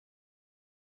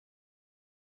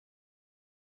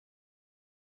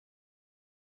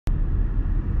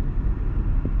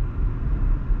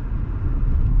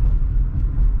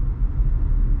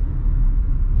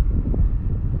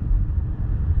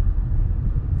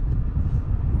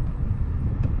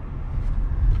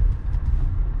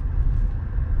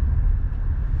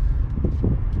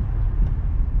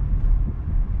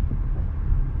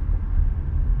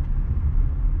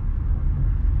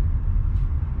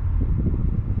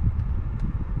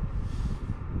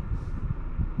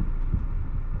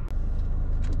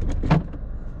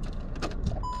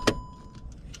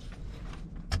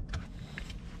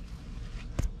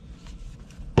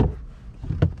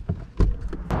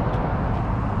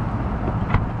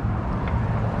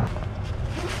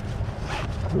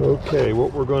Okay,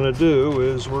 what we're going to do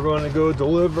is we're going to go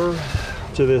deliver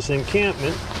to this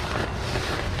encampment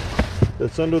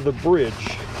that's under the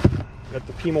bridge at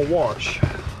the Pima Wash.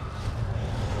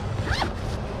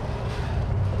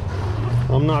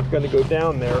 I'm not going to go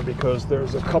down there because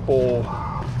there's a couple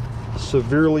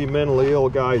severely mentally ill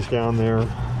guys down there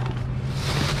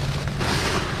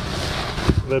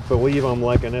that believe I'm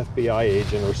like an FBI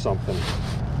agent or something.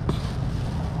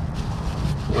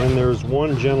 And there's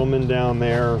one gentleman down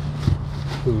there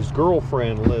whose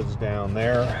girlfriend lives down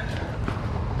there,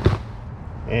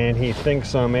 and he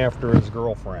thinks I'm after his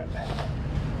girlfriend.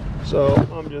 So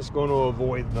I'm just going to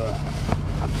avoid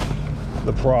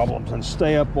the problems and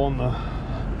stay on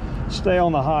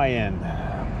the high end.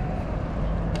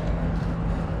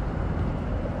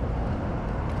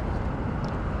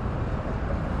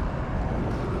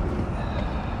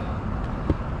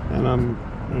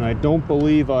 And I don't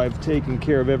believe I've taken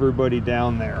care of everybody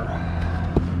down there.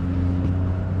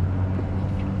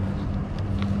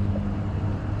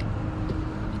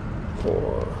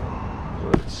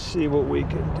 Let's see what we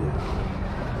can do.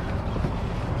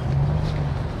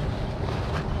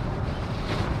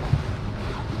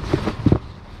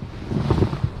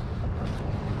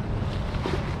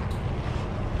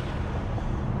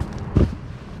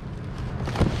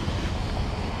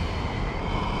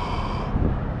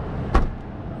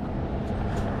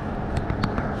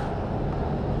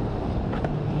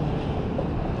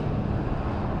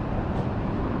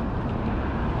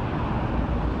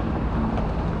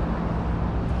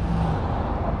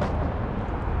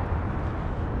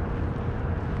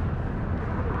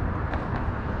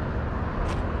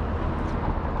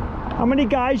 How many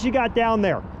guys you got down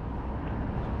there?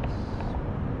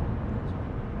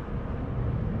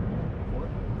 4.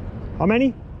 How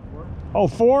many? 4. Oh,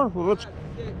 4? Well, let's...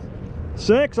 6.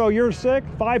 6? Oh, you're 6?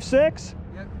 5, 6?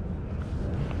 Yep.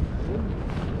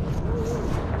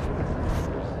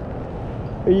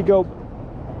 Here you go.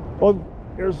 Well,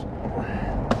 here's...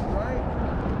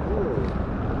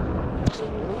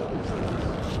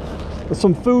 There's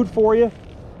some food for you.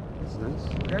 That's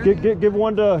nice. Give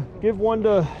one to...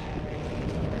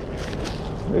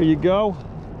 There you go.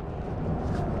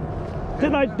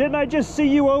 Didn't I just see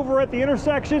you over at the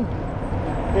intersection?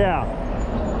 Yeah.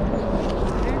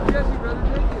 Hey, Jesse, brother,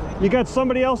 thank you. You got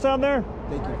somebody else down there?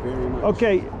 Thank you very much.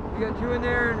 Okay. You got 2 in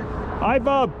there.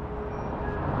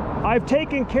 I've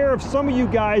taken care of some of you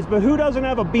guys, but who doesn't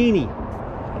have a beanie?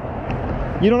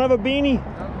 You don't have a beanie?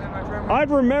 No, my friend. I'd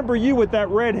remember you with that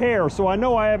red hair, so I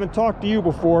know I haven't talked to you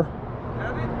before.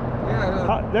 Have you?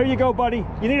 Yeah. There you go, buddy.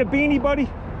 You need a beanie, buddy?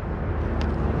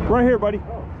 Right here, buddy. You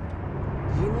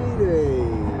need a...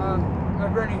 my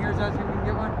friend here's asking if we can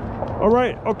get one. All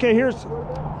right. Okay, There you go.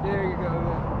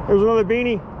 Yeah. here's another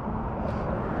beanie.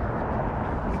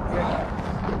 Yeah.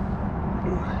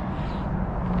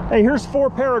 Hey, here's 4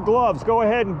 pair of gloves. Go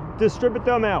ahead and distribute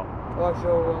them out. Oh,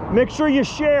 so, Make sure you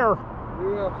share. we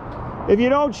will. If you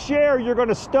don't share, you're going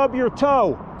to stub your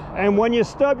toe. And when you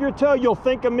stub your toe, you'll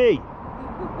think of me.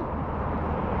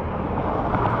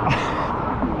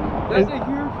 That's a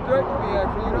huge stretch for me,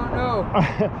 actually. You don't know.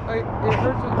 It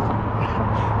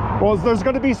hurts. Well, there's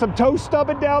going to be some toe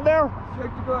stubbing down there? Check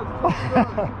the gloves. Check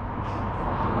the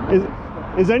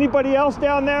gloves. Is anybody else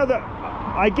down there? That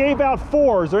I gave out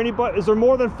 4. Is there anybody? Is there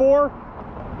more than 4?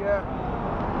 Yeah.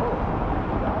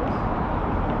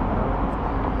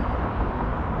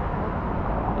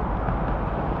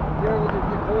 Yeah, we'll just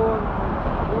get 4 and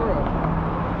 4 up.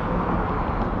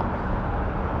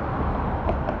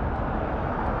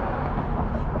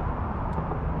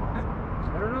 I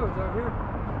don't know, it's out here.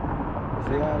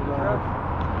 We have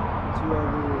 2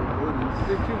 other ladies.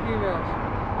 There's 2 females.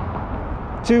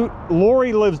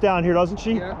 Lori lives down here, doesn't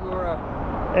she? Yeah, Laura.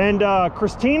 And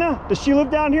Christina, does she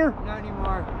live down here? Not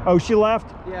anymore. Oh, she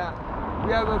left. Yeah.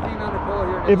 We have a female Nicole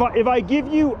here now. If I give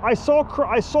you, I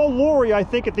saw Lori, I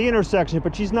think, at the intersection,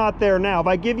 but she's not there now. If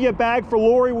I give you a bag for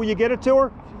Lori, will you get it to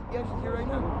her? Yeah, she's here right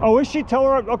now. Oh, is she? Tell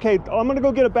her. Okay, I'm gonna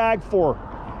go get a bag for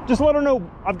her. Just let her know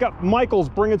I've got Michael's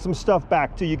bringing some stuff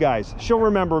back to you guys. She'll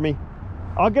remember me.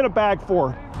 I'll get a bag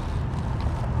for her.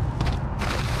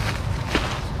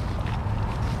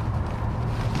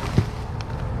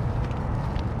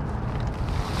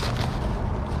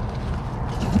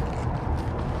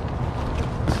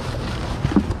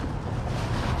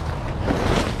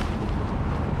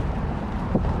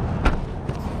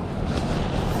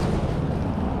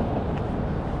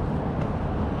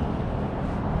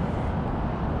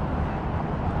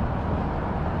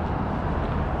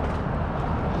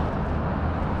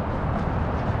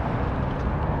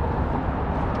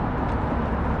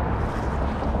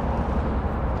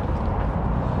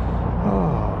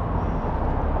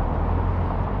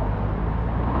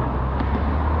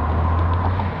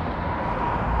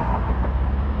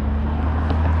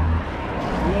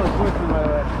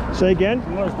 Say again?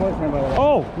 I'm Laura's boyfriend, by the way.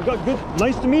 Oh, we got good.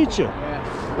 Nice to meet you.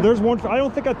 Yeah. There's one. I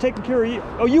don't think I've taken care of you.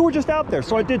 Oh, you were just out there,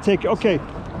 so I did take. Okay,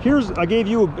 here's. I gave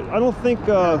you. I don't think.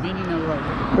 Beanie, no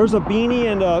rug. There's a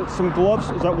beanie and some gloves.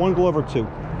 Is that one glove or two?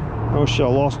 Oh shit, I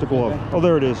lost a glove. Okay. Oh,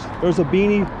 there it is. There's a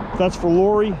beanie. That's for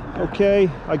Lori. Okay,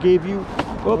 I gave you.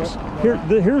 Oops.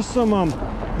 Here's some.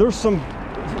 There's some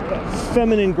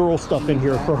feminine girl stuff in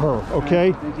here for her.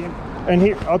 Okay. Thank you. And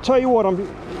here, I'll tell you what.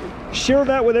 Share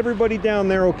that with everybody down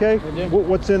there. Okay.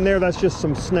 What's in there? That's just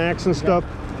some snacks and stuff.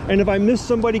 And if I miss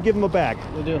somebody, give them a bag.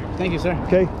 Will do. Thank you, sir.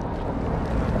 Okay.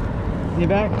 You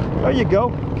back? There you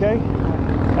go. Okay.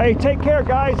 Hey, take care,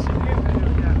 guys.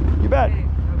 You bet.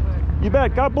 You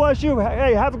bet. God bless you.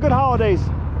 Hey, have a good holidays.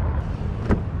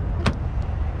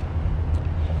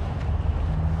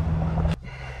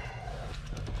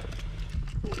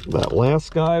 That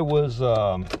last guy was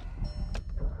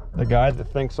the guy that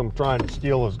thinks I'm trying to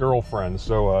steal his girlfriend,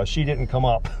 so she didn't come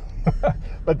up.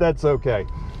 But that's okay.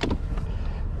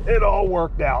 It all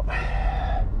worked out.